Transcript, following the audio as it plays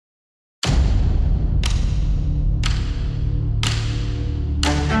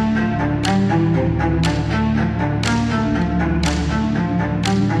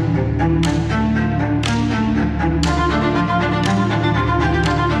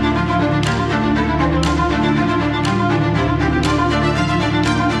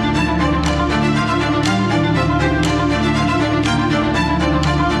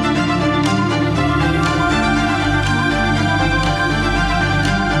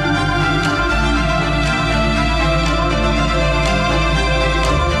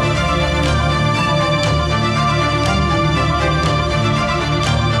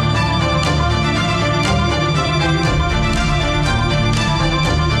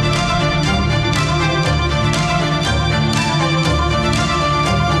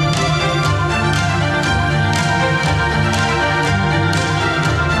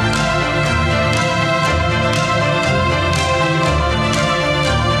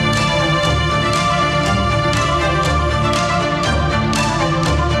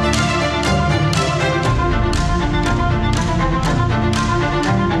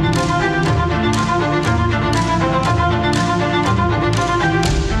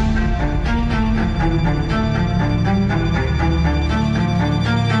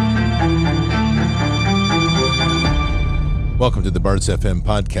Welcome to the Bards FM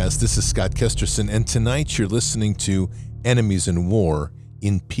podcast. This is Scott Kesterson, and tonight you're listening to Enemies in War,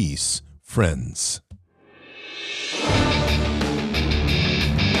 in Peace, Friends.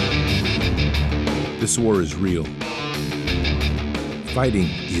 This war is real. Fighting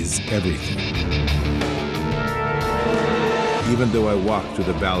is everything. Even though I walk through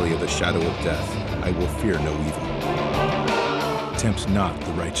the valley of the shadow of death, I will fear no evil. Tempt not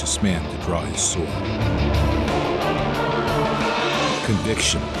the righteous man to draw his sword.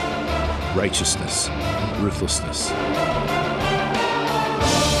 Conviction, righteousness, ruthlessness.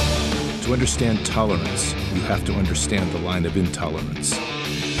 To understand tolerance, you have to understand the line of intolerance.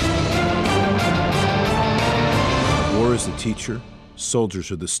 War is the teacher, soldiers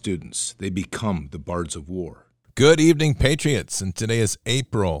are the students. They become the bards of war. Good evening, Patriots, and today is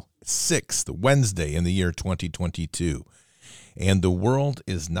April 6th, Wednesday in the year 2022. And the world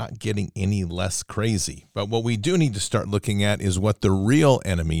is not getting any less crazy. But what we do need to start looking at is what the real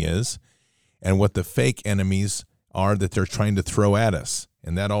enemy is and what the fake enemies are that they're trying to throw at us.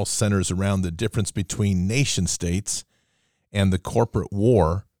 And that all centers around the difference between nation states and the corporate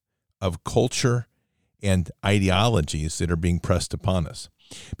war of culture and ideologies that are being pressed upon us.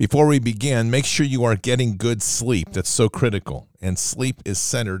 Before we begin, make sure you are getting good sleep. That's so critical. And sleep is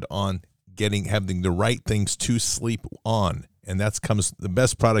centered on having the right things to sleep on. And the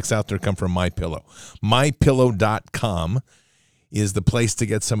best products out there come from MyPillow. MyPillow.com is the place to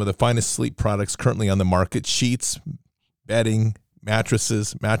get some of the finest sleep products currently on the market. Sheets, bedding,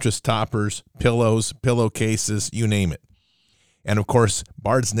 mattresses, mattress toppers, pillows, pillowcases, you name it. And of course,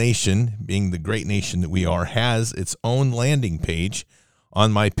 Bards Nation, being the great nation that we are, has its own landing page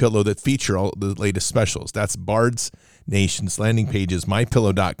on MyPillow that feature all the latest specials. That's Bards Nation's landing page is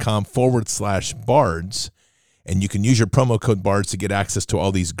mypillow.com/bards. And you can use your promo code BARDS to get access to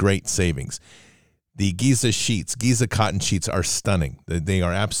all these great savings. The Giza sheets, Giza cotton sheets are stunning. They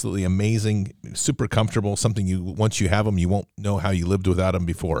are absolutely amazing, super comfortable, once you have them, you won't know how you lived without them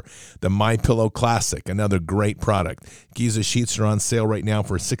before. The MyPillow Classic, another great product. Giza sheets are on sale right now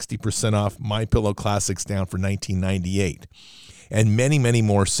for 60% off. MyPillow Classic's down for $19.98. And many, many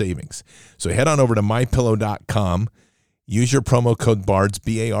more savings. So head on over to mypillow.com. Use your promo code BARDS,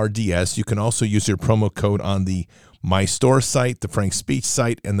 B-A-R-D-S. You can also use your promo code on the My Store site, the Frank Speech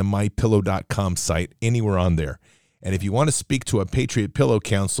site, and the mypillow.com site, anywhere on there. And if you want to speak to a Patriot Pillow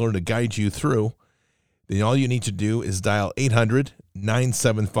counselor to guide you through, then all you need to do is dial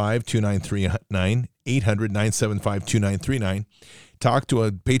 800-975-2939, 800-975-2939. Talk to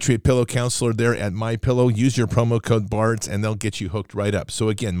a Patriot Pillow counselor there at MyPillow. Use your promo code BARDS, and they'll get you hooked right up. So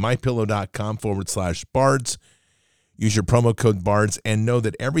again, mypillow.com/bards. Use your promo code BARDS and know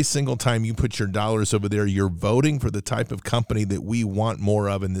that every single time you put your dollars over there, you're voting for the type of company that we want more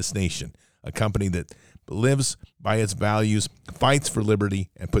of in this nation. A company that lives by its values, fights for liberty,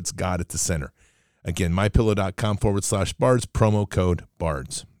 and puts God at the center. Again, mypillow.com/bards, promo code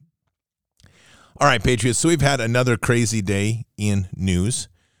BARDS. All right, Patriots, so we've had another crazy day in news,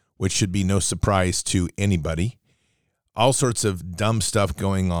 which should be no surprise to anybody. All sorts of dumb stuff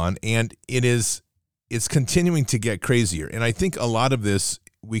going on, and it's continuing to get crazier. And I think a lot of this,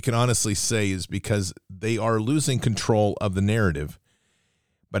 we can honestly say, is because they are losing control of the narrative.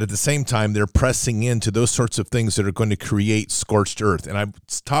 But at the same time, they're pressing into those sorts of things that are going to create scorched earth. And I've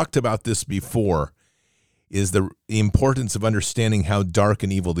talked about this before, is the importance of understanding how dark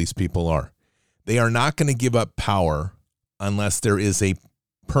and evil these people are. They are not going to give up power unless there is a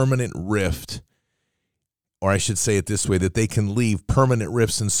permanent rift, or I should say it this way, that they can leave permanent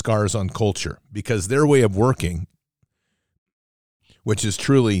rifts and scars on culture, because their way of working, which is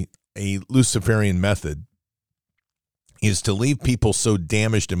truly a Luciferian method, is to leave people so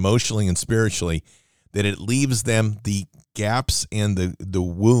damaged emotionally and spiritually that it leaves them the gaps and the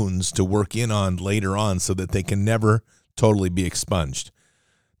wounds to work in on later on so that they can never totally be expunged.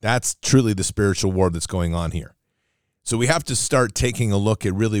 That's truly the spiritual war that's going on here. So we have to start taking a look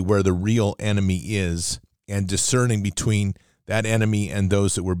at really where the real enemy is and discerning between that enemy and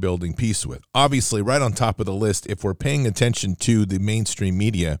those that we're building peace with. Obviously, right on top of the list, if we're paying attention to the mainstream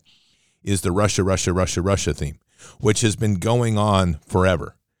media, is the Russia, Russia, Russia, Russia theme, which has been going on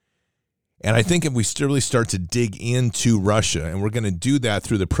forever. And I think if we really start to dig into Russia, and we're going to do that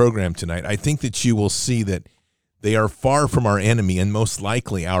through the program tonight, I think that you will see that they are far from our enemy and most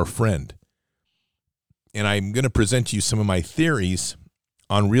likely our friend. And I'm going to present to you some of my theories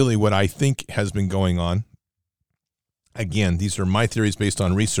on really what I think has been going on. Again, these are my theories based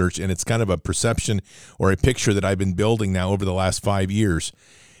on research, and it's kind of a perception or a picture that I've been building now over the last 5 years.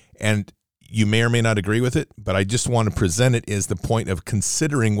 And you may or may not agree with it, but I just want to present it as the point of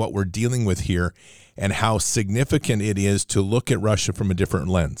considering what we're dealing with here and how significant it is to look at Russia from a different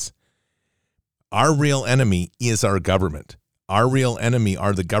lens. Our real enemy is our government. Our real enemy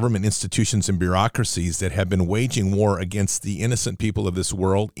are the government institutions and bureaucracies that have been waging war against the innocent people of this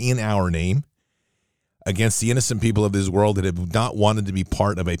world in our name, against the innocent people of this world that have not wanted to be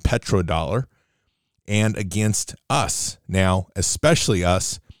part of a petrodollar, and against us now, especially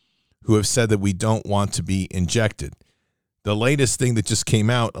us, who have said that we don't want to be injected. The latest thing that just came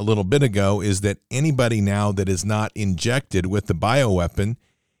out a little bit ago is that anybody now that is not injected with the bioweapon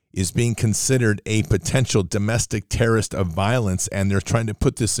is being considered a potential domestic terrorist of violence, and they're trying to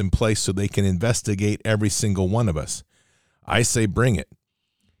put this in place so they can investigate every single one of us. I say bring it.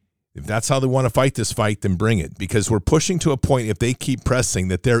 If that's how they want to fight this fight, then bring it, because we're pushing to a point, if they keep pressing,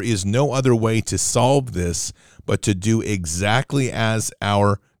 that there is no other way to solve this but to do exactly as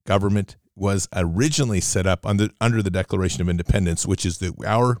our government was originally set up under the Declaration of Independence, which is that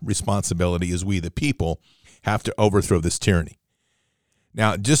our responsibility as we, the people, have to overthrow this tyranny.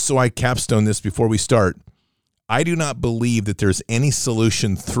 Now, just so I capstone this before we start, I do not believe that there's any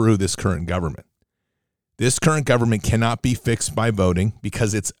solution through this current government. This current government cannot be fixed by voting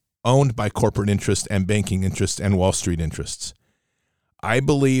because it's owned by corporate interests and banking interests and Wall Street interests. I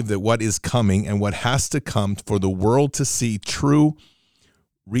believe that what is coming and what has to come for the world to see true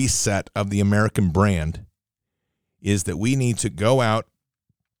reset of the American brand is that we need to go out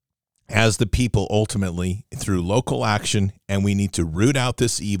as the people ultimately through local action, and we need to root out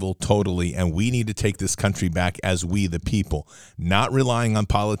this evil totally, and we need to take this country back as we the people, not relying on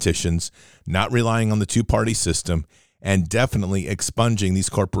politicians, not relying on the two-party system, and definitely expunging these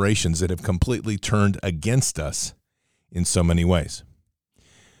corporations that have completely turned against us in so many ways.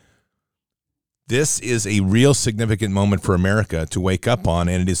 This is a real significant moment for America to wake up on,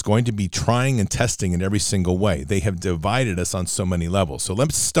 and it is going to be trying and testing in every single way. They have divided us on so many levels. So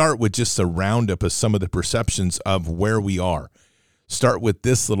let's start with just a roundup of some of the perceptions of where we are. Start with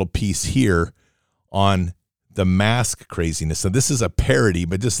this little piece here on the mask craziness. So this is a parody,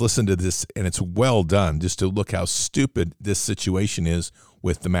 but just listen to this, and it's well done, just to look how stupid this situation is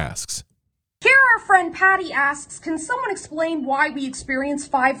with the masks. Here our friend Patty asks, can someone explain why we experienced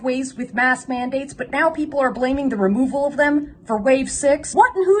 5 waves with mask mandates, but now people are blaming the removal of them for wave 6?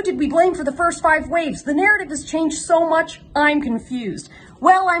 What and who did we blame for the first 5 waves? The narrative has changed so much, I'm confused.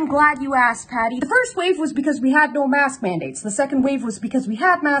 Well, I'm glad you asked, Patty. The first wave was because we had no mask mandates. The second wave was because we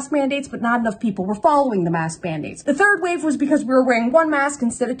had mask mandates, but not enough people were following the mask mandates. The third wave was because we were wearing 1 mask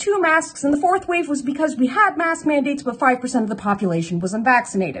instead of 2 masks. And the fourth wave was because we had mask mandates, but 5% of the population was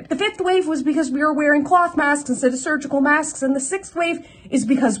unvaccinated. The fifth wave was because we were wearing cloth masks instead of surgical masks. And the sixth wave is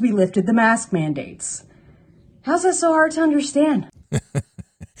because we lifted the mask mandates. How's that so hard to understand?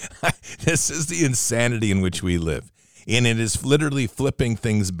 This is the insanity in which we live. And it is literally flipping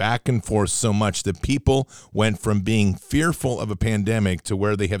things back and forth so much that people went from being fearful of a pandemic to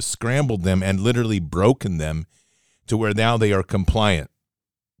where they have scrambled them and literally broken them to where now they are compliant.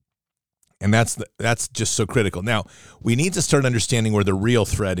 And that's just so critical. Now, we need to start understanding where the real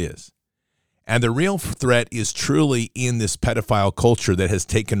threat is. And the real threat is truly in this pedophile culture that has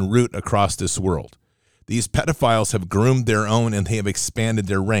taken root across this world. These pedophiles have groomed their own, and they have expanded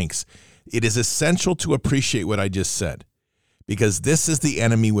their ranks. It is essential to appreciate what I just said, because this is the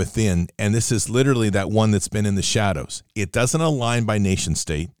enemy within, and this is literally that one that's been in the shadows. It doesn't align by nation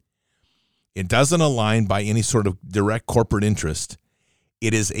state. It doesn't align by any sort of direct corporate interest.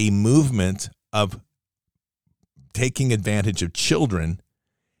 It is a movement of taking advantage of children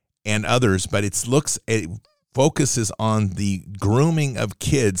and others, but it focuses on the grooming of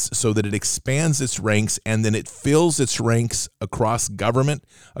kids so that it expands its ranks, and then it fills its ranks across government,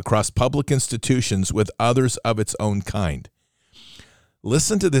 across public institutions with others of its own kind.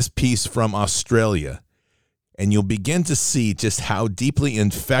 Listen to this piece from Australia, and you'll begin to see just how deeply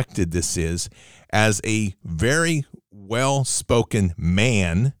infected this is, as a very well-spoken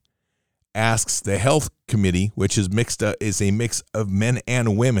man asks the health committee, which is a mix of men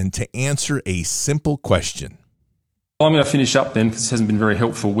and women, to answer a simple question. I'm going to finish up then, because this hasn't been very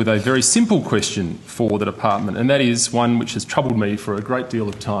helpful, with a very simple question for the department, and that is one which has troubled me for a great deal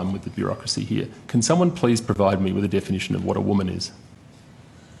of time with the bureaucracy here. Can someone please provide me with a definition of what a woman is?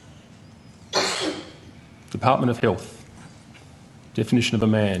 Department of Health. Definition of a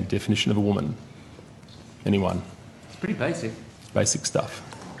man, definition of a woman. Anyone? It's pretty basic. Basic stuff.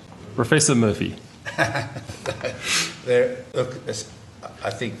 Professor Murphy. I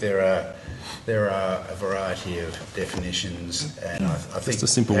think there are a variety of definitions, and I think just a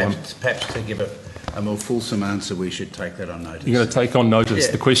simple perhaps to give a more fulsome answer, we should take that on notice. You're going to take on notice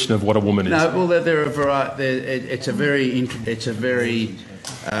the question of what a woman is. No, well, there are variety. It's a very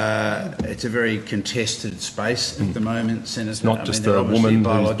it's a very contested space at the moment, Senator. It's not just a woman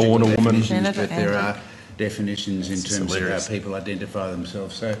who's born a woman. But there are definitions in terms of how people identify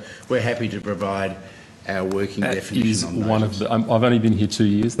themselves. So we're happy to provide our working definition is on those. one of the. I've only been here 2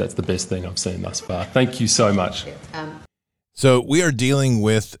 years. That's the best thing I've seen thus far. Thank you so much. So we are dealing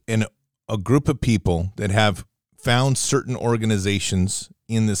with a group of people that have found certain organizations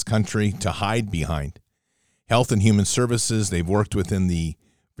in this country to hide behind. Health and Human Services, they've worked within the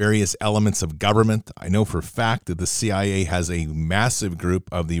various elements of government. I know for a fact that the CIA has a massive group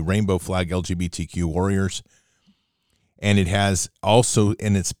of the Rainbow Flag LGBTQ warriors, and it has also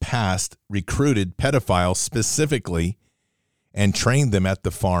in its past recruited pedophiles specifically and trained them at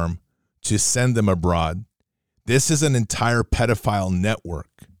the farm to send them abroad. This is an entire pedophile network.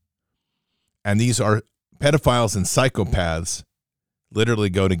 And these are pedophiles and psychopaths literally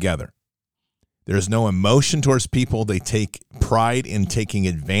go together. There's no emotion towards people. They take pride in taking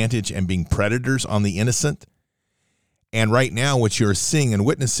advantage and being predators on the innocent. And right now, what you're seeing and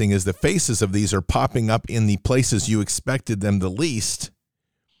witnessing is the faces of these are popping up in the places you expected them the least.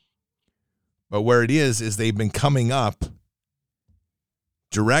 But where it is they've been coming up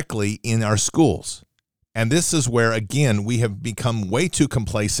directly in our schools. And this is where, again, we have become way too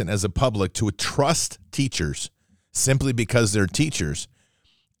complacent as a public to trust teachers simply because they're teachers.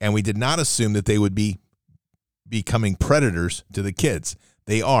 And we did not assume that they would be becoming predators to the kids.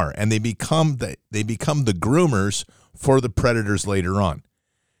 They are, and they become the groomers for the predators later on.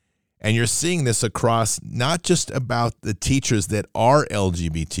 And you're seeing this across not just about the teachers that are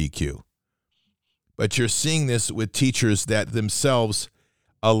LGBTQ, but you're seeing this with teachers that themselves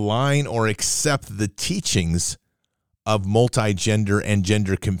align or accept the teachings of multigender and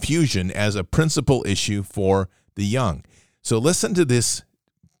gender confusion as a principal issue for the young. So listen to this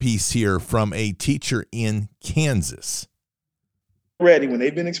piece here from a teacher in Kansas. Ready, when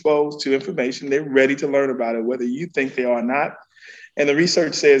they've been exposed to information, they're ready to learn about it, whether you think they are or not. And the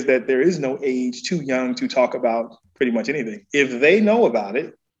research says that there is no age too young to talk about pretty much anything. If they know about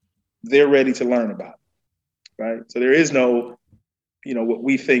it, they're ready to learn about it, right? So there is no, what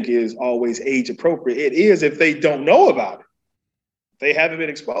we think is always age appropriate. It is if they don't know about it. If they haven't been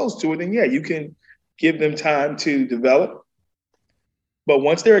exposed to it, then yeah, you can give them time to develop. But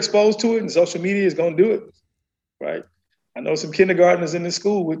once they're exposed to it, and social media is going to do it, right? I know some kindergartners in the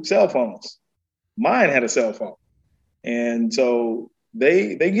school with cell phones. Mine had a cell phone. And so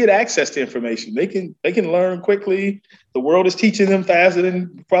they get access to information. They can learn quickly. The world is teaching them faster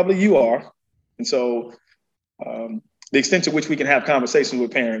than probably you are. And so the extent to which we can have conversations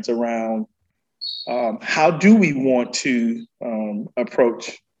with parents around how do we want to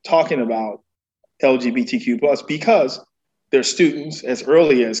approach talking about LGBTQ+, because there's students as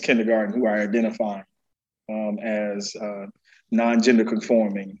early as kindergarten who are identifying as non-gender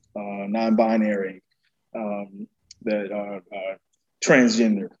conforming, non-binary, that are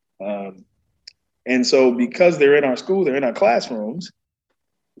transgender. And so because they're in our school, they're in our classrooms,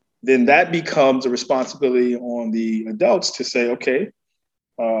 then that becomes a responsibility on the adults to say, okay,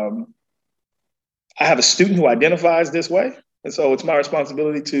 I have a student who identifies this way. And so it's my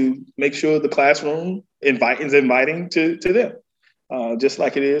responsibility to make sure the classroom is inviting to them, just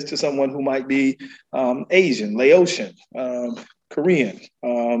like it is to someone who might be Asian, Laotian, Korean,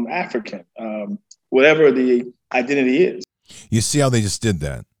 African, whatever the identity is. You see how they just did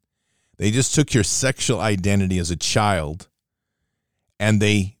that? They just took your sexual identity as a child and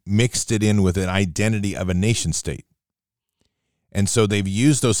they mixed it in with an identity of a nation state. And so they've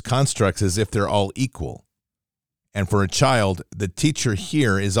used those constructs as if they're all equal. And for a child, the teacher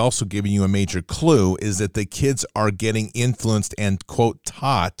here is also giving you a major clue, is that the kids are getting influenced and, quote,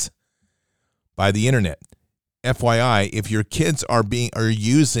 taught by the internet. FYI, if your kids are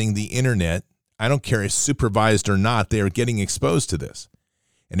using the internet, I don't care if supervised or not, they are getting exposed to this.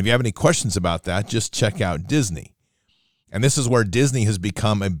 And if you have any questions about that, just check out Disney. And this is where Disney has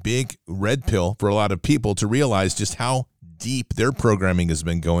become a big red pill for a lot of people to realize just how deep their programming has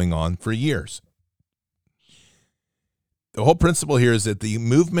been going on for years. The whole principle here is that the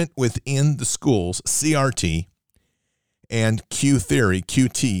movement within the schools, CRT, and Q theory,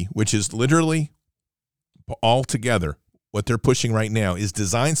 QT, which is literally all together, what they're pushing right now is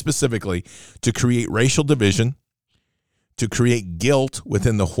designed specifically to create racial division, to create guilt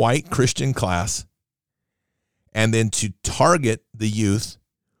within the white Christian class, and then to target the youth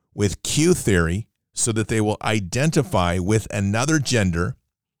with Q theory so that they will identify with another gender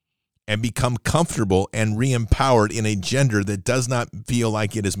and become comfortable and re-empowered in a gender that does not feel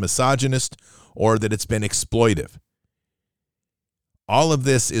like it is misogynist or that it's been exploitive. All of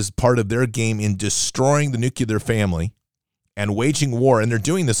this is part of their game in destroying the nuclear family and waging war, and they're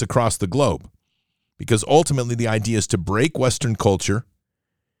doing this across the globe, because ultimately the idea is to break Western culture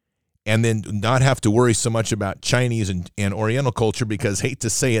and then not have to worry so much about Chinese and Oriental culture, because, hate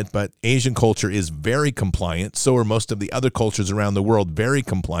to say it, but Asian culture is very compliant. So are most of the other cultures around the world, very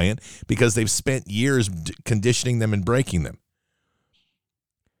compliant, because they've spent years conditioning them and breaking them.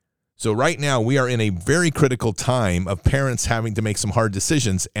 So right now we are in a very critical time of parents having to make some hard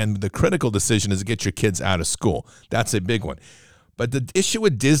decisions, and the critical decision is to get your kids out of school. That's a big one. But the issue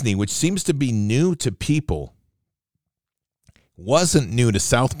with Disney, which seems to be new to people, wasn't new to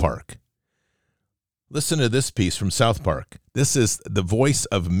South Park. Listen to this piece from South Park. This is the voice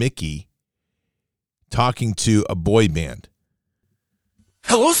of Mickey talking to a boy band.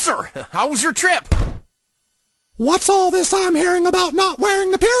 Hello, sir. How was your trip? What's all this I'm hearing about not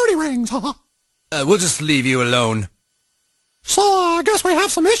wearing the purity rings, huh? We'll just leave you alone. So I guess we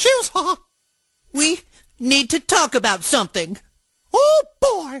have some issues, huh? We need to talk about something. Oh,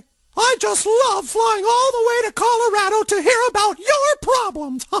 boy. I just love flying all the way to Colorado to hear about your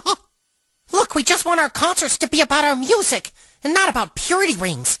problems. Look, we just want our concerts to be about our music and not about purity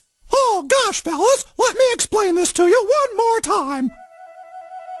rings. Oh, gosh, fellas, let me explain this to you one more time.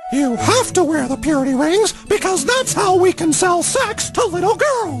 You have to wear the purity rings because that's how we can sell sex to little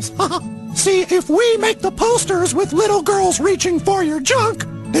girls. See, if we make the posters with little girls reaching for your junk,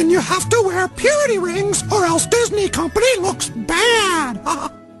 then you have to wear purity rings or else Disney Company looks bad.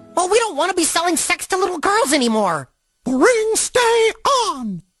 Well, we don't want to be selling sex to little girls anymore. The rings stay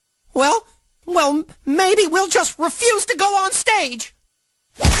on. Well, maybe we'll just refuse to go on stage.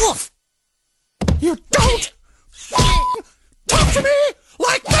 Woof. You don't talk to me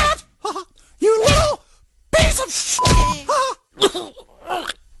like that, you little piece of shit.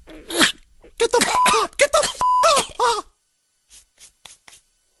 Get the up, get the up.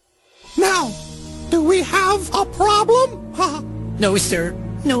 Now, do we have a problem? No, sir.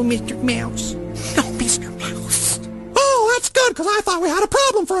 No, Mr. Mouse. No, Mr. Mouse. Oh, that's good, because I thought we had a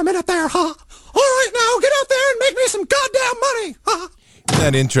problem for a minute there, All right, now, get out there and make me some goddamn money, Isn't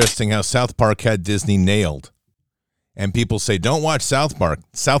that interesting how South Park had Disney nailed? And people say, don't watch South Park.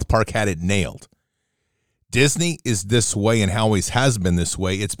 South Park had it nailed. Disney is this way and always has been this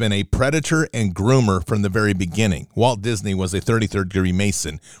way. It's been a predator and groomer from the very beginning. Walt Disney was a 33rd degree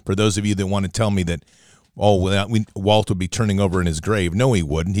Mason. For those of you that want to tell me that, Walt would be turning over in his grave. No, he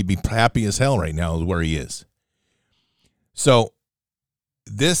wouldn't. He'd be happy as hell right now where he is. So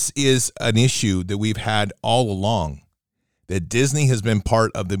this is an issue that we've had all along, that Disney has been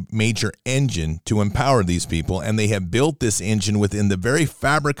part of the major engine to empower these people, and they have built this engine within the very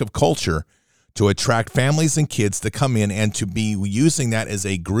fabric of culture to attract families and kids to come in and to be using that as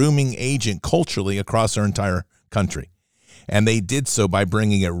a grooming agent culturally across our entire country. And they did so by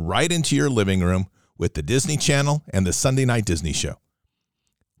bringing it right into your living room with the Disney Channel and the Sunday Night Disney Show.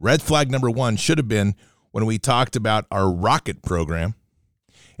 Red flag number one should have been when we talked about our rocket program,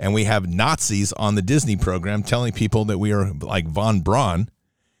 and we have Nazis on the Disney program telling people that we are like von Braun,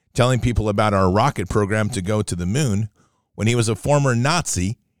 telling people about our rocket program to go to the moon when he was a former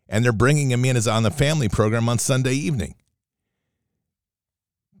Nazi, and they're bringing him in as on the family program on Sunday evening.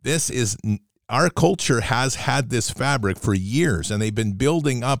 Our culture has had this fabric for years, and they've been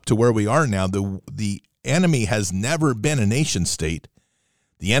building up to where we are now. The enemy has never been a nation state.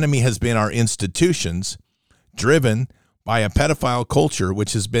 The enemy has been our institutions, driven by a pedophile culture,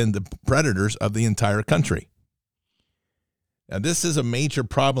 which has been the predators of the entire country. Now, this is a major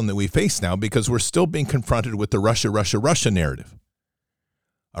problem that we face now because we're still being confronted with the Russia narrative.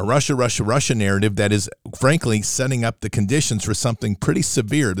 A Russia narrative that is, frankly, setting up the conditions for something pretty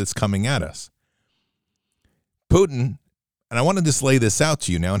severe that's coming at us. Putin, and I want to just lay this out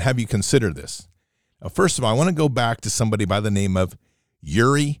to you now and have you consider this. Now, first of all, I want to go back to somebody by the name of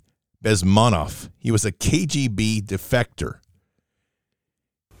Yuri Bezmenov. He was a KGB defector.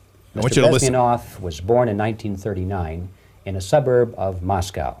 I want you to listen. Bezmenov was born in 1939 in a suburb of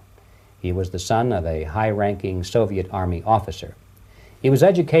Moscow. He was the son of a high-ranking Soviet Army officer. He was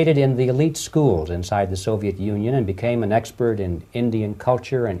educated in the elite schools inside the Soviet Union and became an expert in Indian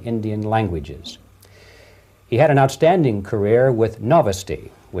culture and Indian languages. He had an outstanding career with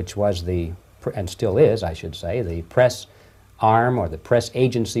Novosti, which was and still is, I should say, the press arm or the press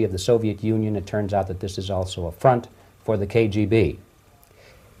agency of the Soviet Union. It turns out that this is also a front for the KGB.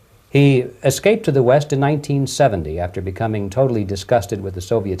 He escaped to the West in 1970 after becoming totally disgusted with the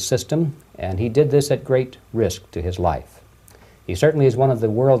Soviet system, and he did this at great risk to his life. He certainly is one of the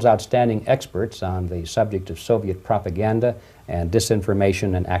world's outstanding experts on the subject of Soviet propaganda and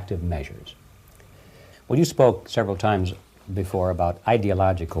disinformation and active measures. Well, you spoke several times before about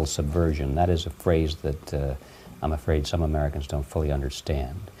ideological subversion. That is a phrase that I'm afraid some Americans don't fully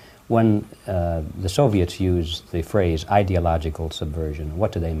understand. When the Soviets used the phrase ideological subversion,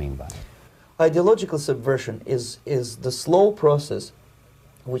 what do they mean by it? Ideological subversion is the slow process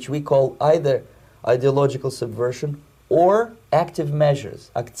which we call either ideological subversion or active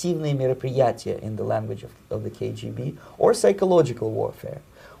measures, активные мероприятия in the language of the KGB, or psychological warfare.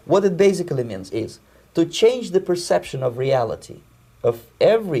 What it basically means is to change the perception of reality of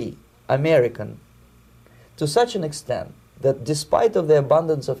every American to such an extent that despite of the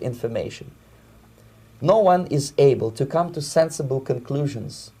abundance of information, no one is able to come to sensible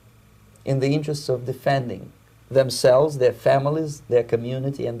conclusions in the interests of defending themselves, their families, their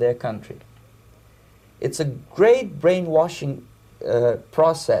community, and their country. It's a great brainwashing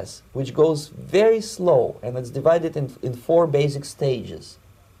process which goes very slow, and it's divided in 4 basic stages.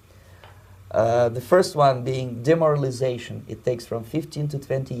 The first one being demoralization. It takes from 15 to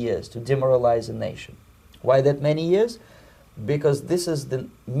 20 years to demoralize a nation. Why that many years? Because this is the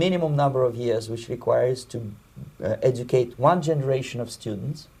minimum number of years which requires to educate one generation of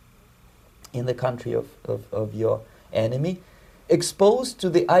students in the country of your enemy, exposed to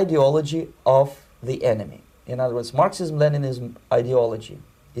the ideology of the enemy. In other words, Marxism-Leninism ideology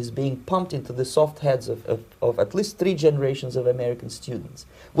is being pumped into the soft heads of at least 3 generations of American students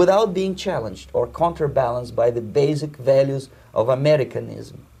without being challenged or counterbalanced by the basic values of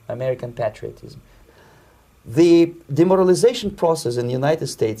Americanism, American patriotism. The demoralization process in the United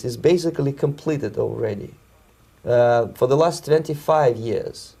States is basically completed already. For the last 25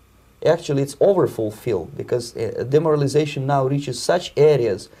 years, actually it's overfulfilled, because demoralization now reaches such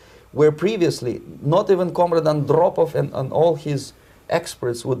areas where previously not even Comrade Andropov and all his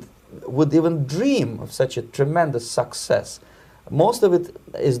experts would even dream of such a tremendous success. Most of it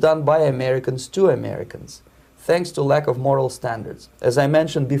is done by Americans to Americans, thanks to lack of moral standards. As I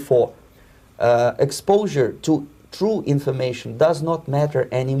mentioned before, exposure to true information does not matter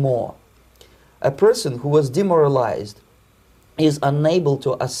anymore. A person who was demoralized is unable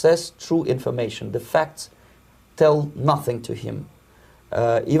to assess true information. The facts tell nothing to him.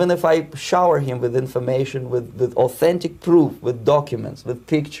 Even if I shower him with information, with authentic proof, with documents, with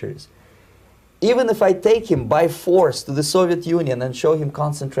pictures, even if I take him by force to the Soviet Union and show him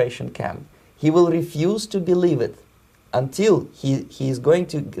concentration camp, he will refuse to believe it until he is going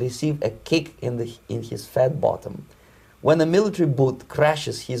to receive a kick in his fat bottom. When a military boot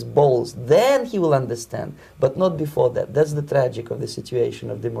crashes his balls, then he will understand, but not before that. That's the tragic of the situation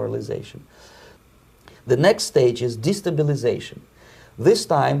of demoralization. The next stage is destabilization. This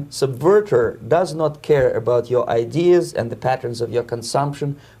time, subverter does not care about your ideas and the patterns of your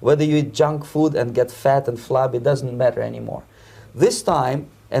consumption. Whether you eat junk food and get fat and flabby, doesn't matter anymore. This time,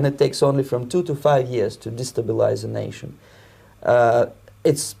 and it takes only from 2 to 5 years to destabilize a nation,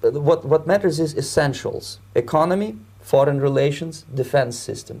 what matters is essentials: economy, foreign relations, defense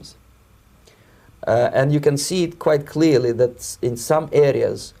systems. And you can see it quite clearly that in some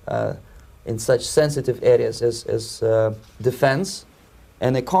areas, in such sensitive areas as defense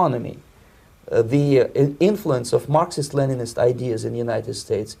and economy, the influence of Marxist-Leninist ideas in the United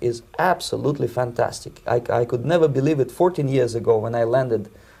States is absolutely fantastic. I could never believe it 14 years ago when I landed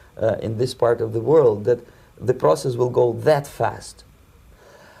in this part of the world that the process will go that fast.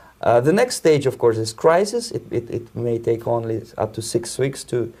 The next stage, of course, is crisis. It may take only up to 6 weeks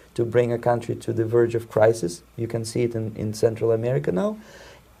to bring a country to the verge of crisis. You can see it in Central America now.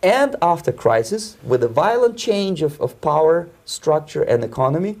 And after crisis, with a violent change of power, structure, and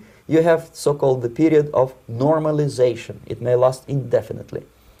economy, you have so-called the period of normalization. It may last indefinitely.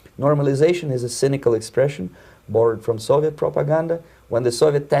 Normalization is a cynical expression borrowed from Soviet propaganda. When the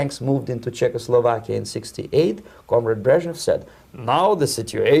Soviet tanks moved into Czechoslovakia in '68, Comrade Brezhnev said, "Now the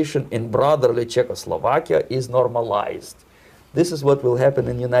situation in brotherly Czechoslovakia is normalized." This is what will happen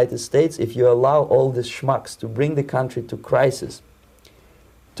in the United States if you allow all these schmucks to bring the country to crisis,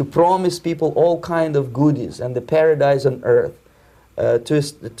 to promise people all kind of goodies and the paradise on earth,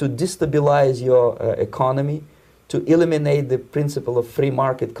 to destabilize your economy, to eliminate the principle of free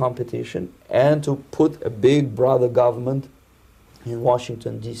market competition, and to put a big brother government in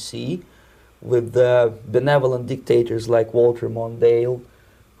Washington, D.C., with benevolent dictators like Walter Mondale,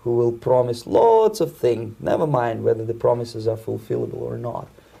 who will promise lots of things, never mind whether the promises are fulfillable or not.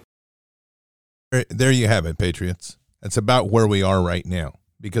 There you have it, Patriots. That's about where we are right now,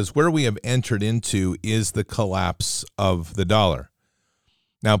 because where we have entered into is the collapse of the dollar.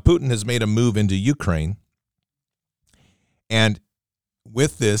 Now, Putin has made a move into Ukraine, and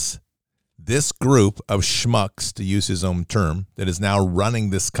with this group of schmucks, to use his own term, that is now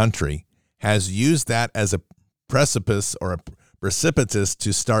running this country, has used that as a precipice or a precipitous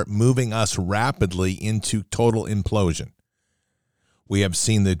to start moving us rapidly into total implosion. We have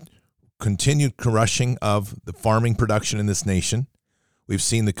seen the continued crushing of the farming production in this nation. We've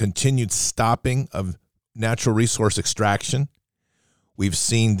seen the continued stopping of natural resource extraction. We've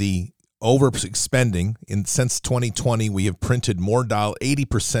seen the overspending. Since 2020, we have printed more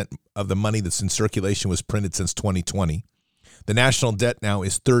 80% of the money that's in circulation was printed since 2020. The national debt now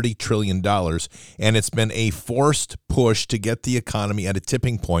is $30 trillion, and it's been a forced push to get the economy at a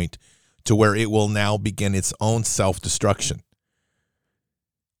tipping point to where it will now begin its own self-destruction.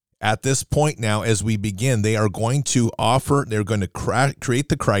 At this point now, as we begin, they're going to create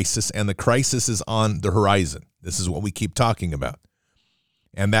the crisis, and the crisis is on the horizon. This is what we keep talking about.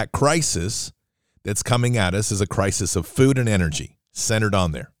 And that crisis that's coming at us is a crisis of food and energy centered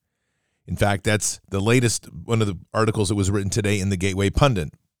on there. In fact, that's the latest, one of the articles that was written today in the Gateway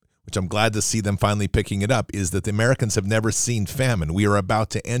Pundit, which I'm glad to see them finally picking it up, is that the Americans have never seen famine. We are about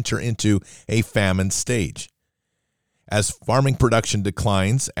to enter into a famine stage. As farming production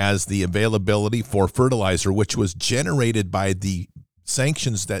declines, as the availability for fertilizer, which was generated by the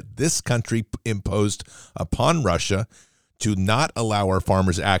sanctions that this country imposed upon Russia to not allow our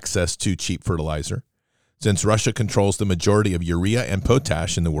farmers access to cheap fertilizer, since Russia controls the majority of urea and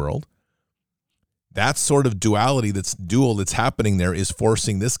potash in the world, that sort of duality that's happening there is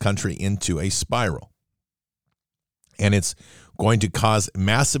forcing this country into a spiral. And it's going to cause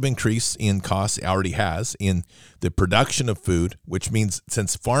massive increase in costs, it already has, in the production of food, which means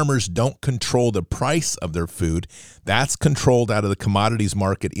since farmers don't control the price of their food, that's controlled out of the commodities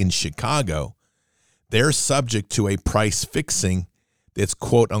market in Chicago. They're subject to a price fixing that's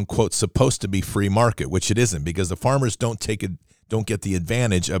quote unquote supposed to be free market, which it isn't, because the farmers don't get the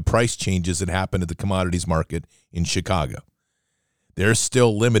advantage of price changes that happen at the commodities market in Chicago. They're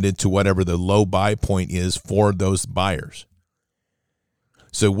still limited to whatever the low buy point is for those buyers.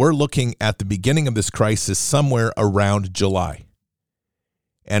 So we're looking at the beginning of this crisis somewhere around July.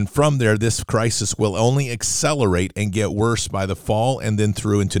 And from there, this crisis will only accelerate and get worse by the fall and then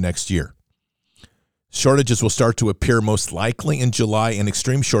through into next year. Shortages will start to appear most likely in July, and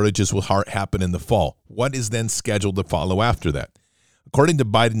extreme shortages will happen in the fall. What is then scheduled to follow after that? According to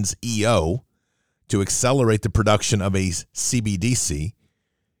Biden's EO, to accelerate the production of a CBDC,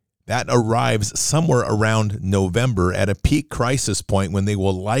 that arrives somewhere around November at a peak crisis point when they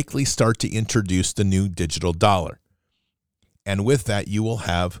will likely start to introduce the new digital dollar. And with that, you will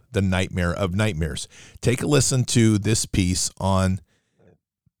have the nightmare of nightmares. Take a listen to this piece on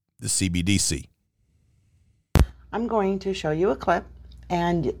the CBDC. I'm going to show you a clip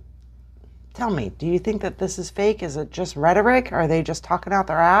and tell me, do you think that this is fake? Is it just rhetoric? Are they just talking out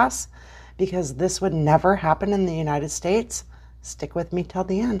their ass? Because this would never happen in the United States. Stick with me till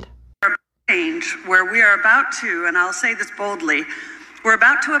the end. Change where we are about to, and I'll say this boldly, we're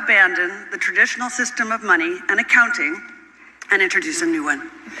about to abandon the traditional system of money and accounting and introduce a new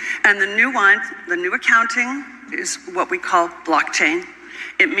one. And the new accounting is what we call blockchain.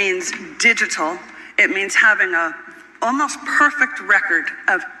 It means digital. It means having a almost perfect record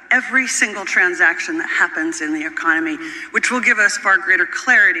of every single transaction that happens in the economy, which will give us far greater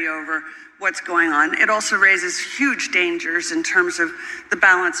clarity over what's going on. It also raises huge dangers in terms of the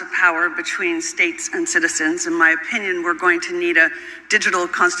balance of power between states and citizens. In my opinion, we're going to need a digital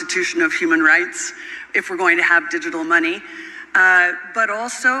constitution of human rights if we're going to have digital money. But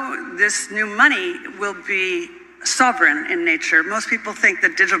also, this new money will be sovereign in nature. Most people think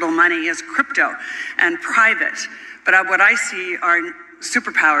that digital money is crypto and private, but what I see are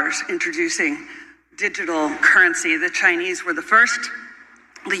superpowers introducing digital currency. The Chinese were the first.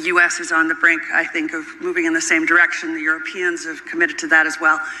 The U.S. is on the brink, I think, of moving in the same direction. The Europeans have committed to that as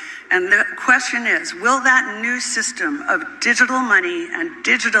well. And the question is, will that new system of digital money and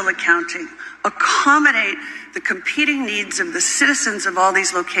digital accounting accommodate the competing needs of the citizens of all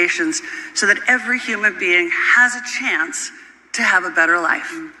these locations so that every human being has a chance to have a better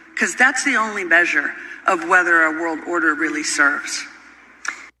life? Because that's the only measure of whether a world order really serves.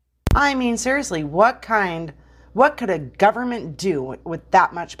 I mean, seriously, what could a government do with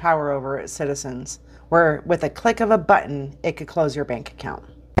that much power over its citizens, where with a click of a button, it could close your bank account?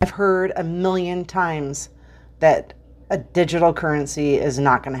 I've heard 1,000,000 times that a digital currency is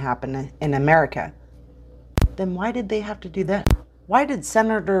not going to happen in America. Then why did they have to do that? Why did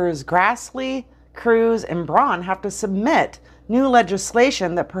Senators Grassley, Cruz, and Braun have to submit new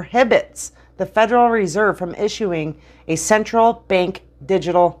legislation that prohibits the Federal Reserve from issuing a central bank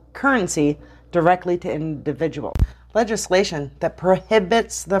digital currency directly to individuals? Legislation that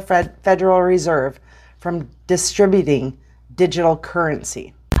prohibits the Federal Reserve from distributing digital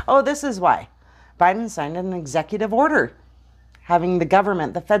currency. Oh, this is why Biden signed an executive order having the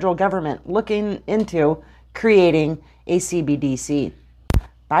government, the federal government, looking into creating a CBDC.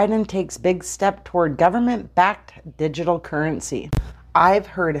 Biden takes big step toward government-backed digital currency. I've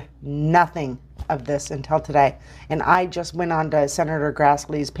heard nothing of this until today, and I just went on to Senator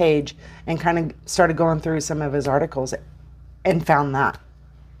Grassley's page and kind of started going through some of his articles and found that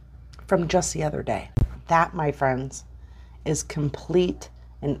from just the other day. That, my friends, is complete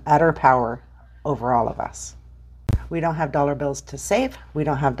and utter power over all of us. We don't have dollar bills to save. We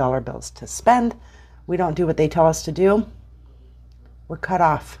don't have dollar bills to spend. We don't do what they tell us to do. We're cut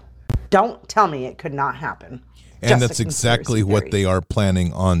off. Don't tell me it could not happen. And that's exactly what they are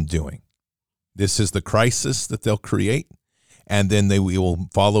planning on doing. This is the crisis that they'll create, and then they will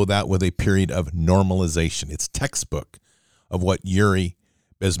follow that with a period of normalization. It's textbook of what Yuri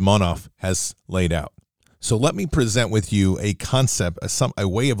Bezmenov has laid out. So let me present with you a concept, a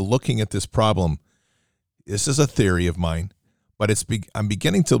way of looking at this problem. This is a theory of mine, but I'm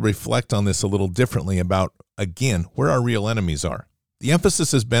beginning to reflect on this a little differently about, again, where our real enemies are. The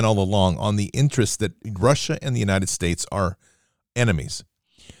emphasis has been all along on the interest that Russia and the United States are enemies.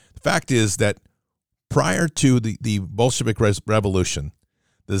 The fact is that prior to the Bolshevik Revolution,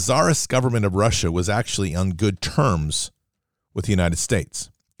 the Tsarist government of Russia was actually on good terms with the United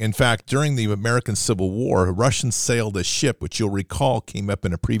States. In fact, during the American Civil War, Russians sailed a ship, which you'll recall came up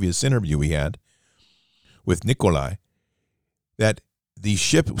in a previous interview we had with Nikolai, that the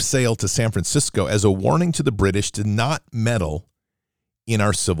ship sailed to San Francisco as a warning to the British to not meddle in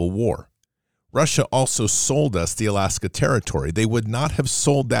our Civil War. Russia also sold us the Alaska Territory. They would not have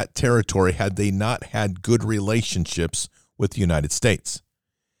sold that territory had they not had good relationships with the United States.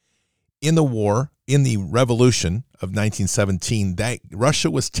 In the war, in the revolution of 1917,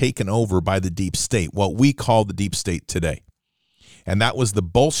 Russia was taken over by the deep state, what we call the deep state today. And that was the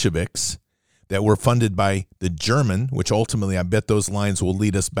Bolsheviks that were funded by the German, which ultimately I bet those lines will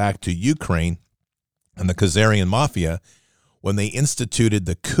lead us back to Ukraine, and the Khazarian Mafia, when they instituted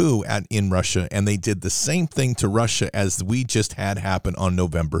the coup in Russia, and they did the same thing to Russia as we just had happen on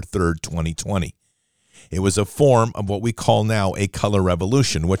November 3rd, 2020. It was a form of what we call now a color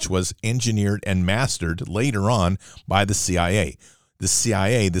revolution, which was engineered and mastered later on by the CIA. The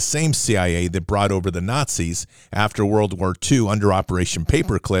CIA, the same CIA that brought over the Nazis after World War II under Operation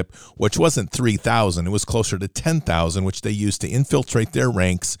Paperclip, which wasn't 3,000, it was closer to 10,000, which they used to infiltrate their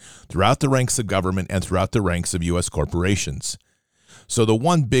ranks throughout the ranks of government and throughout the ranks of U.S. corporations. So the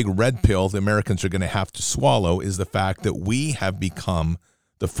one big red pill the Americans are going to have to swallow is the fact that we have become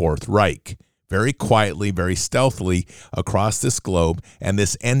the Fourth Reich. Very quietly, very stealthily across this globe. And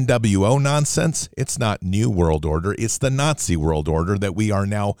this NWO nonsense, it's not New World Order. It's the Nazi World Order that we are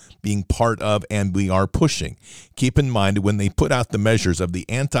now being part of and we are pushing. Keep in mind, when they put out the measures of the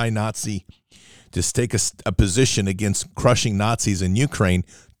anti-Nazi to take a position against crushing Nazis in Ukraine,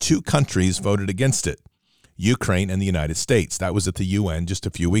 2 countries voted against it, Ukraine and the United States. That was at the UN just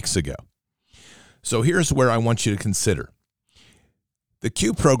a few weeks ago. So here's where I want you to consider. The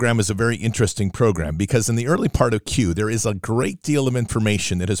Q program is a very interesting program because in the early part of Q, there is a great deal of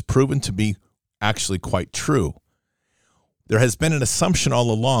information that has proven to be actually quite true. There has been an assumption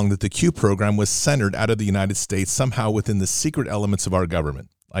all along that the Q program was centered out of the United States, somehow within the secret elements of our government,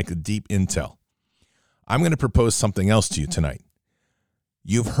 like a deep intel. I'm going to propose something else to you tonight.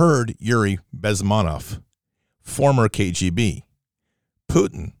 You've heard Yuri Bezmenov, former KGB.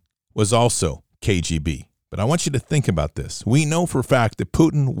 Putin was also KGB. But I want you to think about this. We know for a fact that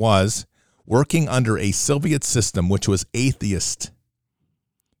Putin was working under a Soviet system which was atheist.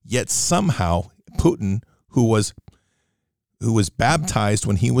 Yet somehow Putin, who was baptized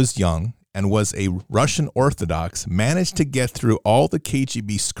when he was young and was a Russian Orthodox, managed to get through all the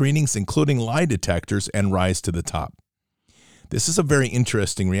KGB screenings, including lie detectors, and rise to the top. This is a very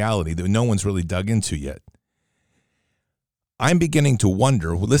interesting reality that no one's really dug into yet. I'm beginning to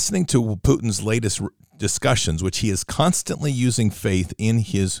wonder, listening to Putin's latest discussions, which he is constantly using faith in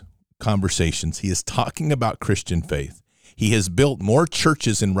his conversations. He is talking about Christian faith. He has built more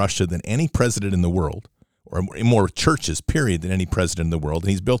churches in Russia than any president in the world, or more churches, period, than any president in the world. And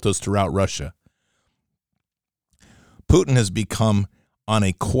he's built those throughout Russia. Putin has become on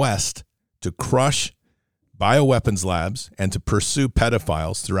a quest to crush bioweapons labs and to pursue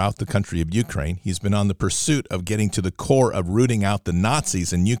pedophiles throughout the country of Ukraine. He's been on the pursuit of getting to the core of rooting out the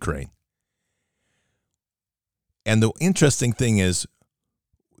Nazis in Ukraine. And the interesting thing is,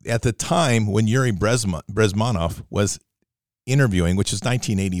 at the time when Yuri Bezmenov was interviewing, which is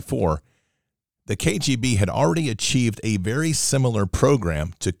 1984, the KGB had already achieved a very similar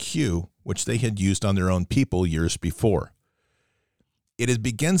program to Q, which they had used on their own people years before. it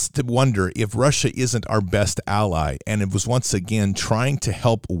begins to wonder if Russia isn't our best ally, and it was once again trying to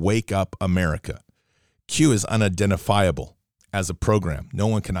help wake up America. Q is unidentifiable as a program. No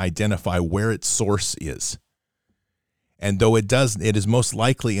one can identify where its source is. And though it is most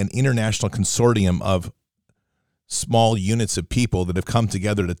likely an international consortium of small units of people that have come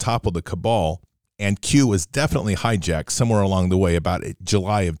together to topple the cabal, and Q was definitely hijacked somewhere along the way about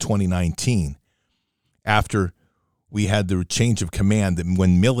July of 2019, after we had the change of command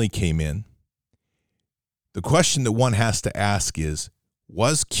when Milley came in. The question that one has to ask is,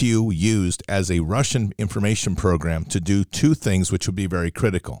 was Q used as a Russian information program to do two things which would be very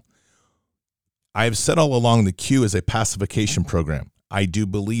critical? I have said all along that Q is a pacification program. I do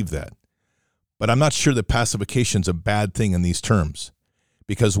believe that. But I'm not sure that pacification is a bad thing in these terms,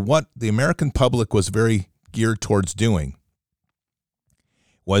 because what the American public was very geared towards doing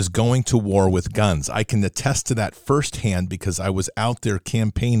was going to war with guns. I can attest to that firsthand because I was out there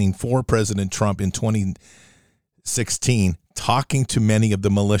campaigning for President Trump in 2016, talking to many of the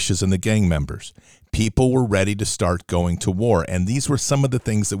militias and the gang members. People were ready to start going to war, and these were some of the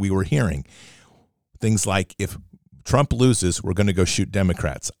things that we were hearing. Things like, if Trump loses, we're going to go shoot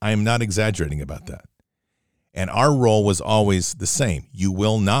Democrats. I am not exaggerating about that. And our role was always the same. You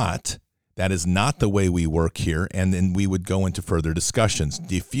will not. That is not the way we work here. And then we would go into further discussions,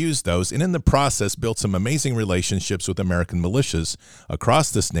 diffuse those, and in the process built some amazing relationships with American militias across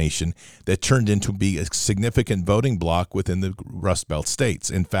this nation that turned into be a significant voting bloc within the Rust Belt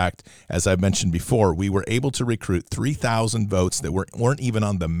states. In fact, as I mentioned before, we were able to recruit 3,000 votes that weren't even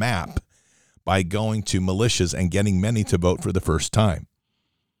on the map by going to militias and getting many to vote for the first time.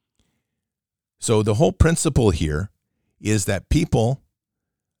 So the whole principle here is that people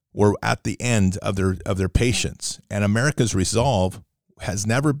were at the end of their patience, and America's resolve has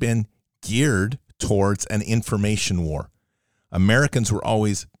never been geared towards an information war. Americans were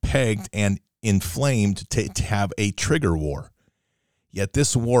always pegged and inflamed to have a trigger war. Yet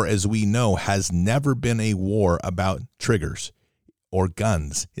this war, as we know, has never been a war about triggers or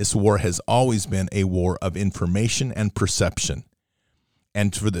guns. This war has always been a war of information and perception.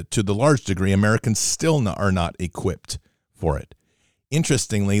 And to the large degree, Americans still are not equipped for it.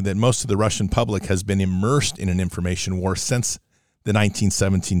 Interestingly, that most of the Russian public has been immersed in an information war since the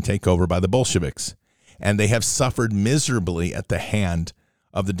 1917 takeover by the Bolsheviks, and they have suffered miserably at the hand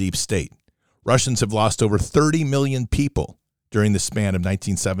of the deep state. Russians have lost over 30 million people during the span of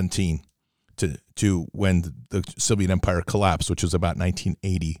 1917 to when the Soviet Empire collapsed, which was about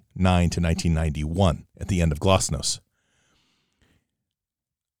 1989 to 1991 at the end of Glasnost.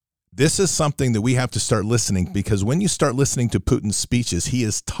 This is something that we have to start listening, because when you start listening to Putin's speeches, he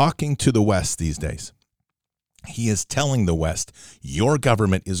is talking to the West these days. He is telling the West, your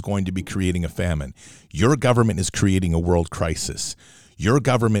government is going to be creating a famine. Your government is creating a world crisis. Your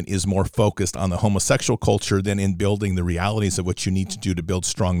government is more focused on the homosexual culture than in building the realities of what you need to do to build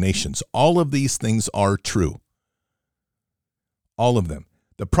strong nations. All of these things are true. All of them.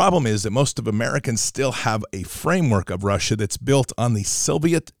 The problem is that most of Americans still have a framework of Russia that's built on the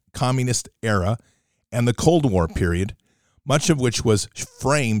Soviet communist era and the Cold War period, much of which was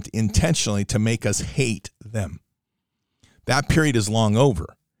framed intentionally to make us hate them. That period is long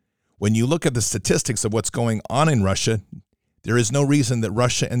over. When you look at the statistics of what's going on in Russia, there is no reason that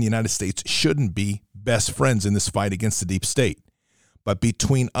Russia and the United States shouldn't be best friends in this fight against the deep state. But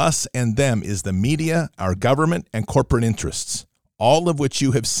between us and them is the media, our government, and corporate interests, all of which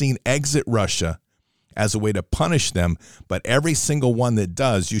you have seen exit Russia as a way to punish them. But every single one that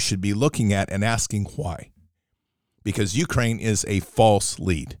does, you should be looking at and asking why. Because Ukraine is a false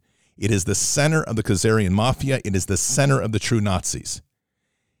lead. It is the center of the Khazarian mafia. It is the center of the true Nazis.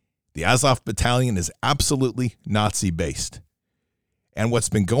 The Azov battalion is absolutely Nazi-based. And what's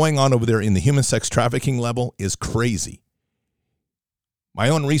been going on over there in the human sex trafficking level is crazy. My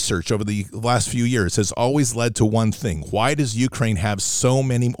own research over the last few years has always led to one thing. Why does Ukraine have so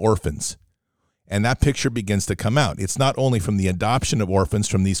many orphans? And that picture begins to come out. It's not only from the adoption of orphans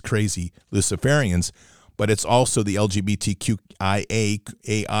from these crazy Luciferians, but it's also the LGBTQIA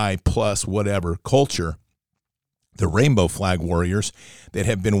plus whatever culture, the rainbow flag warriors that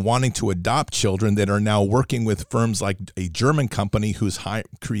have been wanting to adopt children that are now working with firms like a German company who's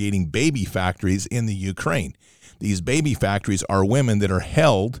creating baby factories in the Ukraine. These baby factories are women that are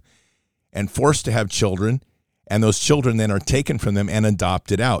held and forced to have children, and those children then are taken from them and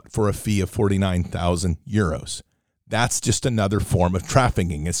adopted out for a fee of 49,000 euros. That's just another form of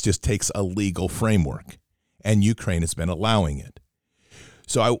trafficking. It just takes a legal framework, and Ukraine has been allowing it.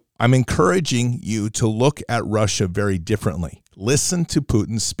 So I'm encouraging you to look at Russia very differently. Listen to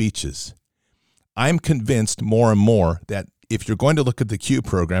Putin's speeches. I'm convinced more and more that if you're going to look at the Q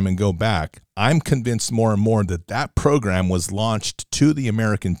program and go back, I'm convinced more and more that that program was launched to the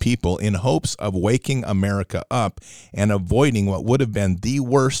American people in hopes of waking America up and avoiding what would have been the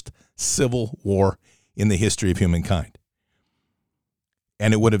worst civil war in the history of humankind.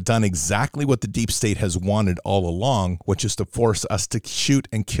 And it would have done exactly what the deep state has wanted all along, which is to force us to shoot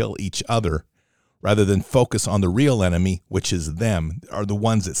and kill each other rather than focus on the real enemy, which is them, are the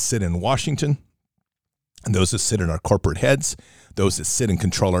ones that sit in Washington, and those that sit in our corporate heads, those that sit and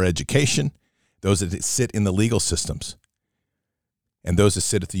control our education, those that sit in the legal systems, and those that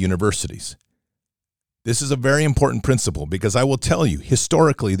sit at the universities. This is a very important principle because I will tell you,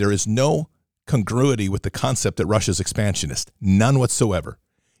 historically, there is no congruity with the concept that Russia's expansionist. None whatsoever.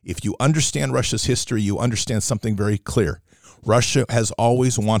 If you understand Russia's history, you understand something very clear. Russia has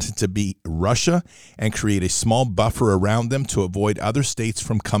always wanted to be Russia and create a small buffer around them to avoid other states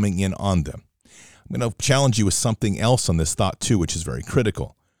from coming in on them. I'm going to challenge you with something else on this thought too, which is very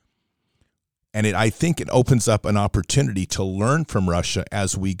critical. And I think it opens up an opportunity to learn from Russia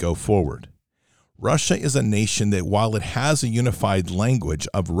as we go forward. Russia is a nation that, while it has a unified language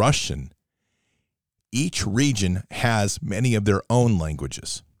of Russian, each region has many of their own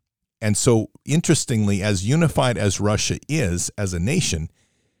languages. And so, interestingly, as unified as Russia is as a nation,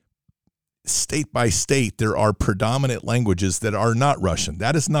 state by state, there are predominant languages that are not Russian.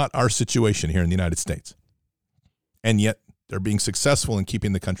 That is not our situation here in the United States. And yet, they're being successful in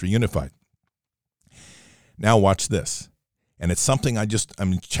keeping the country unified. Now watch this. And it's something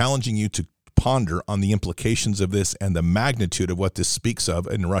I'm challenging you to ponder on the implications of this and the magnitude of what this speaks of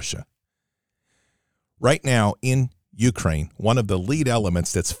in Russia. Right now in Ukraine, one of the lead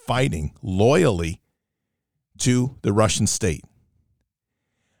elements that's fighting loyally to the Russian state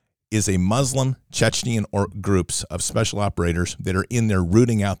is a Muslim Chechnyan groups of special operators that are in there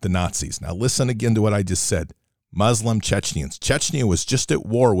rooting out the Nazis. Now listen again to what I just said. Muslim Chechnyans. Chechnya was just at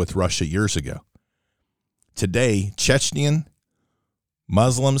war with Russia years ago. Today, Chechnyan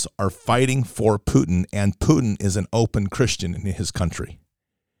Muslims are fighting for Putin, and Putin is an open Christian in his country.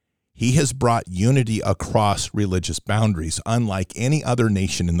 He has brought unity across religious boundaries, unlike any other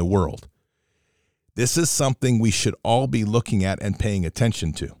nation in the world. This is something we should all be looking at and paying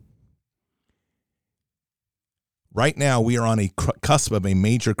attention to. Right now, we are on a cusp of a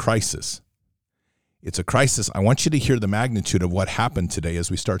major crisis. It's a crisis. I want you to hear the magnitude of what happened today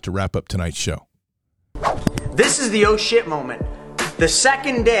as we start to wrap up tonight's show. This is the oh shit moment. The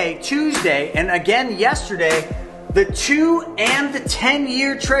second day, Tuesday, and again yesterday, the 2 and the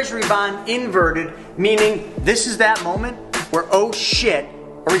 10-year Treasury bond inverted, meaning this is that moment where, oh shit,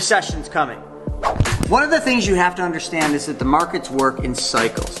 a recession's coming. One of the things you have to understand is that the markets work in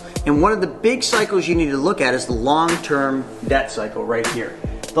cycles. And one of the big cycles you need to look at is the long-term debt cycle right here.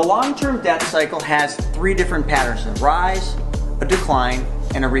 The long-term debt cycle has 3 different patterns: a rise, a decline,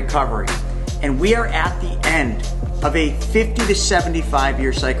 and a recovery. And we are at the end of a 50 to 75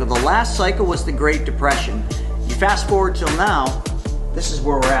 year cycle. The last cycle was the Great Depression. You fast forward till now, this is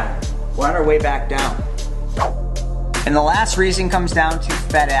where we're at. We're on our way back down. And the last reason comes down to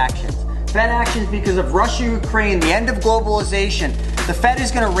Fed actions. Fed actions because of Russia, Ukraine, the end of globalization. The Fed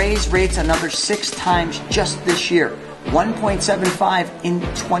is going to raise rates another 6 times just this year. 1.75 in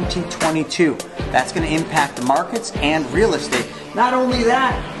 2022. That's going to impact the markets and real estate. Not only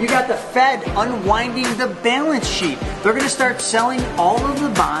that, you got the Fed unwinding the balance sheet. They're going to start selling all of the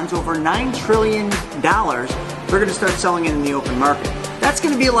bonds, over $9 trillion. They're going to start selling it in the open market. That's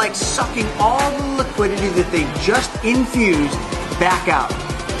going to be like sucking all the liquidity that they just infused back out.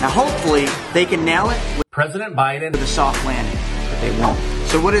 Now, hopefully, they can nail it with President Biden with a soft landing, but they won't.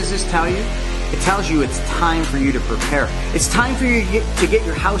 So what does this tell you? It tells you it's time for you to prepare. It's time for you to get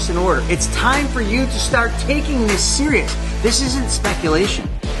your house in order. It's time for you to start taking this serious. This isn't speculation.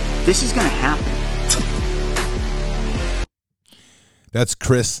 This is going to happen. That's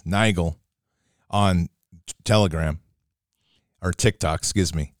Chris Nigel on Telegram, or TikTok,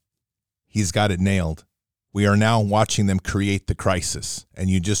 excuse me. He's got it nailed. We are now watching them create the crisis. And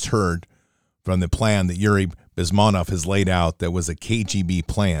you just heard from the plan that Yuri Bezmenov has laid out that was a KGB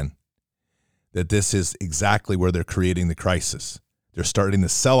plan, that this is exactly where they're creating the crisis. They're starting to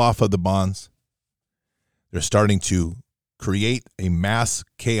sell off of the bonds. They're starting to create a mass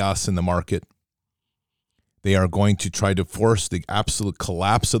chaos in the market. They are going to try to force the absolute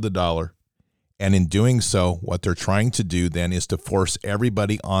collapse of the dollar. And in doing so, what they're trying to do then is to force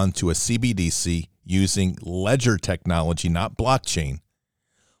everybody onto a CBDC using ledger technology, not blockchain,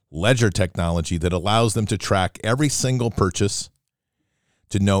 ledger technology that allows them to track every single purchase,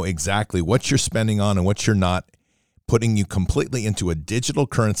 to know exactly what you're spending on and what you're not, putting you completely into a digital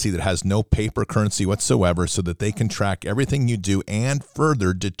currency that has no paper currency whatsoever so that they can track everything you do and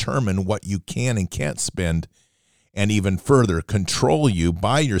further determine what you can and can't spend, and even further control you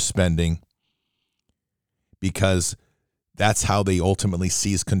by your spending, because that's how they ultimately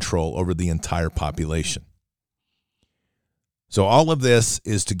seize control over the entire population. So all of this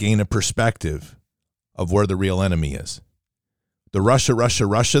is to gain a perspective of where the real enemy is. The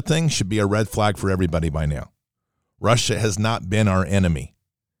Russia thing should be a red flag for everybody by now. Russia has not been our enemy.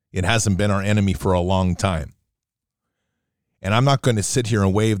 It hasn't been our enemy for a long time. And I'm not going to sit here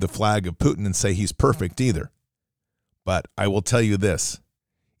and wave the flag of Putin and say he's perfect either. But I will tell you this.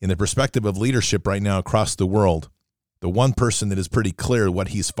 In the perspective of leadership right now across the world, the one person that is pretty clear what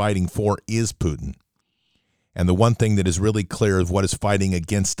he's fighting for is Putin. And the one thing that is really clear of what is fighting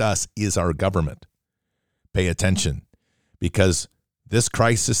against us is our government. Pay attention, because this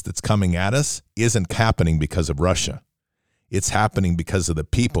crisis that's coming at us isn't happening because of Russia. It's happening because of the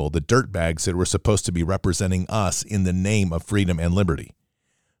people, the dirtbags that were supposed to be representing us in the name of freedom and liberty.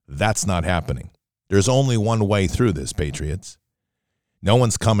 That's not happening. There's only one way through this, patriots. No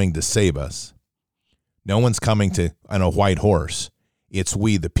one's coming to save us. No one's coming on a white horse. It's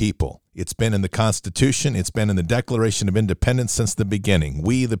we, the people. It's been in the Constitution. It's been in the Declaration of Independence since the beginning.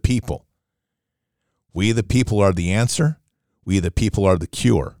 We, the people. We, the people, are the answer. We, the people, are the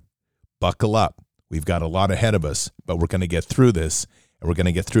cure. Buckle up. We've got a lot ahead of us, but we're going to get through this, and we're going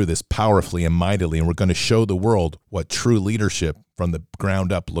to get through this powerfully and mightily, and we're going to show the world what true leadership from the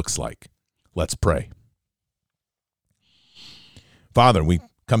ground up looks like. Let's pray. Father, we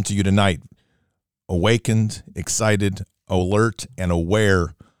come to you tonight awakened, excited, alert, and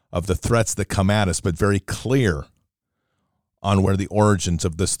aware of the threats that come at us, but very clear on where the origins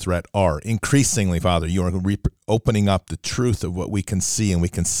of this threat are. Increasingly, Father, you are opening up the truth of what we can see, and we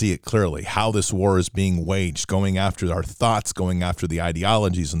can see it clearly, how this war is being waged, going after our thoughts, going after the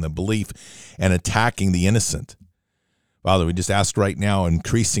ideologies and the belief, and attacking the innocent. Father, we just ask right now,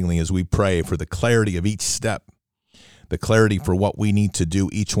 increasingly as we pray, for the clarity of each step, the clarity for what we need to do,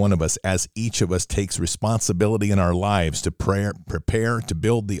 each one of us, as each of us takes responsibility in our lives to prepare to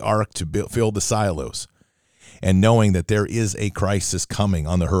build the ark, to fill the silos, and knowing that there is a crisis coming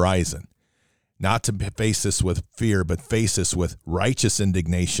on the horizon, not to face this with fear, but face this with righteous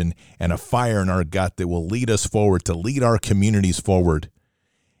indignation and a fire in our gut that will lead us forward, to lead our communities forward,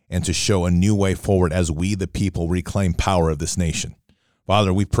 and to show a new way forward as we, the people, reclaim power of this nation.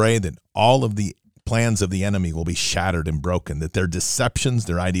 Father, we pray that all of the plans of the enemy will be shattered and broken, that their deceptions,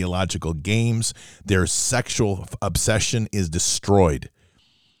 their ideological games, their sexual obsession is destroyed,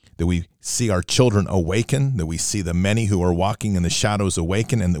 that we see our children awaken, that we see the many who are walking in the shadows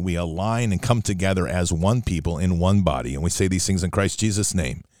awaken, and that we align and come together as one people in one body. And we say these things in Christ Jesus'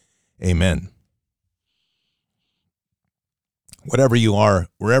 name. Amen. Whatever you are,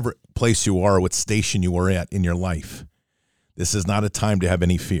 wherever place you are, what station you are at in your life, this is not a time to have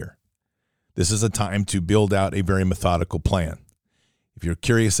any fear. This is a time to build out a very methodical plan. If you're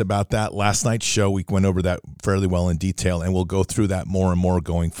curious about that, last night's show, we went over that fairly well in detail, and we'll go through that more and more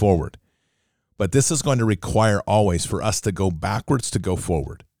going forward. But this is going to require always for us to go backwards to go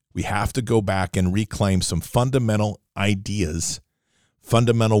forward. We have to go back and reclaim some fundamental ideas,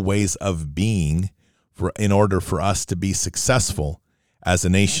 fundamental ways of being in order for us to be successful as a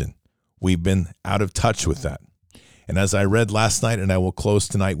nation. We've been out of touch with that. And as I read last night, and I will close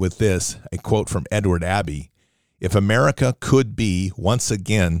tonight with this, a quote from Edward Abbey: if America could be once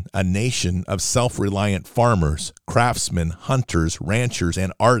again a nation of self-reliant farmers, craftsmen, hunters, ranchers,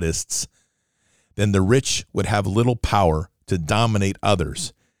 and artists, then the rich would have little power to dominate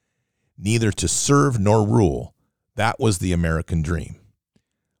others, neither to serve nor rule. That was the American dream.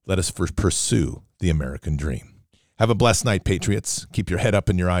 Let us pursue the American dream. Have a blessed night, patriots. Keep your head up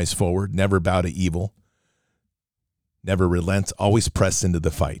and your eyes forward. Never bow to evil. Never relent. Always press into the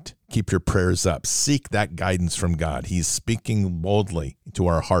fight. Keep your prayers up. Seek that guidance from God. He's speaking boldly to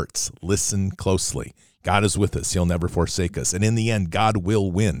our hearts. Listen closely. God is with us. He'll never forsake us. And in the end, God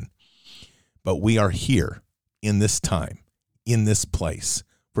will win. But we are here in this time, in this place,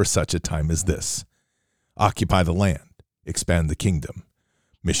 for such a time as this. Occupy the land. Expand the kingdom.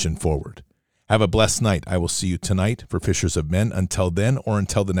 Mission forward. Have a blessed night. I will see you tonight for Fishers of Men. Until then, or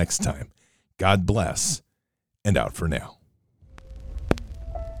until the next time, God bless, and out for now.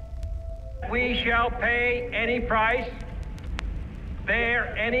 We shall pay any price,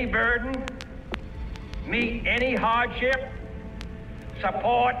 bear any burden, meet any hardship,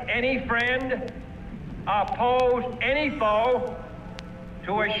 support any friend, oppose any foe,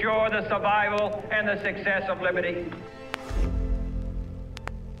 to assure the survival and the success of liberty.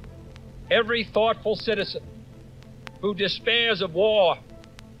 Every thoughtful citizen who despairs of war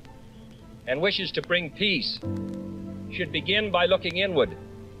and wishes to bring peace should begin by looking inward,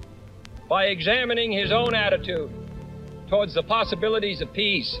 by examining his own attitude towards the possibilities of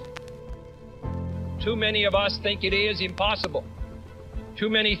peace. Too many of us think it is impossible. Too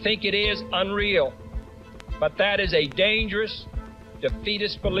many think it is unreal. But that is a dangerous,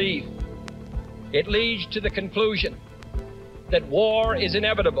 defeatist belief. It leads to the conclusion that war is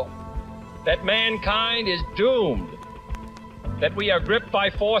inevitable, that mankind is doomed, that we are gripped by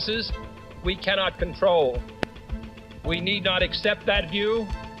forces we cannot control. We need not accept that view.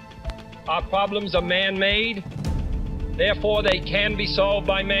 Our problems are man-made, therefore they can be solved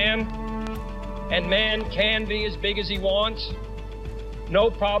by man, and man can be as big as he wants. No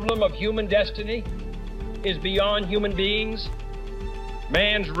problem of human destiny is beyond human beings.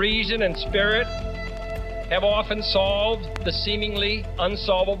 Man's reason and spirit have often solved the seemingly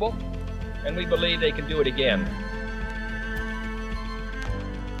unsolvable, and we believe they can do it again.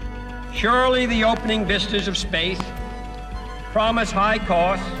 Surely the opening vistas of space promise high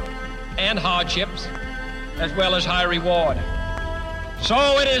costs and hardships, as well as high reward.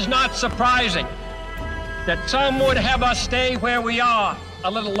 So it is not surprising that some would have us stay where we are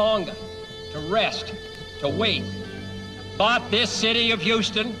a little longer, to rest, to wait. But this city of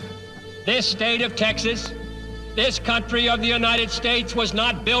Houston, this state of Texas, this country of the United States was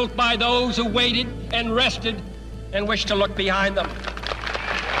not built by those who waited and rested and wished to look behind them.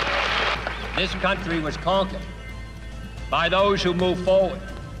 This country was conquered by those who move forward,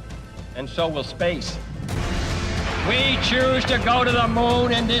 and so will space. We choose to go to the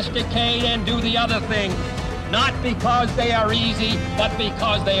moon in this decade and do the other thing, not because they are easy, but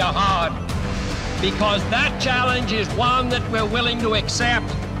because they are hard. Because that challenge is one that we're willing to accept.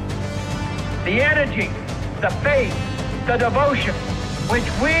 The energy, the faith, the devotion which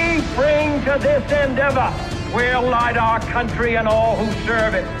we bring to this endeavor will light our country and all who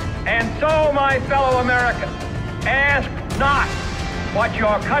serve it. And so, my fellow Americans, ask not what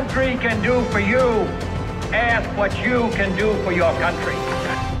your country can do for you. Ask what you can do for your country.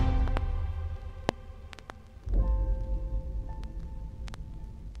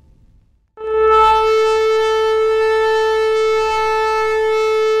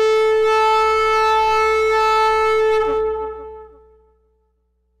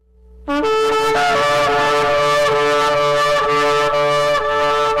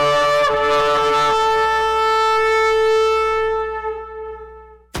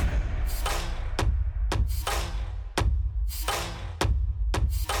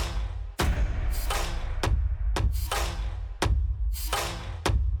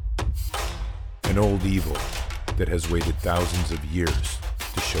 An old evil that has waited thousands of years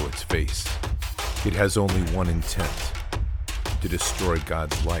to show its face. It has only one intent: to destroy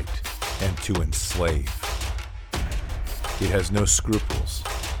God's light and to enslave. It has no scruples.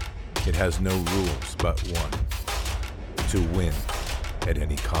 It has no rules but one: to win at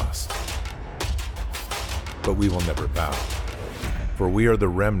any cost. But we will never bow, for we are the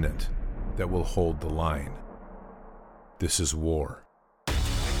remnant that will hold the line. This is war.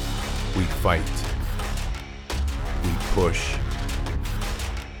 We fight. We push.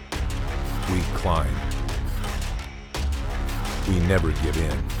 We climb. We never give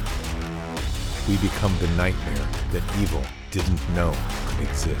in. We become the nightmare that evil didn't know could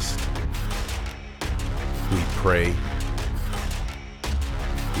exist. We pray.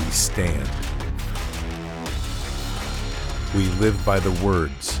 We stand. We live by the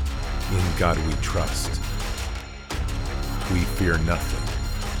words, "In God we trust." We fear nothing.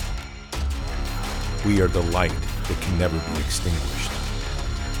 We are the light that can never be extinguished.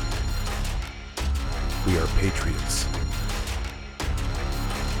 We are patriots.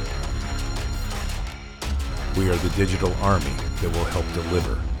 We are the digital army that will help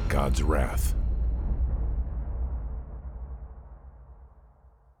deliver God's wrath.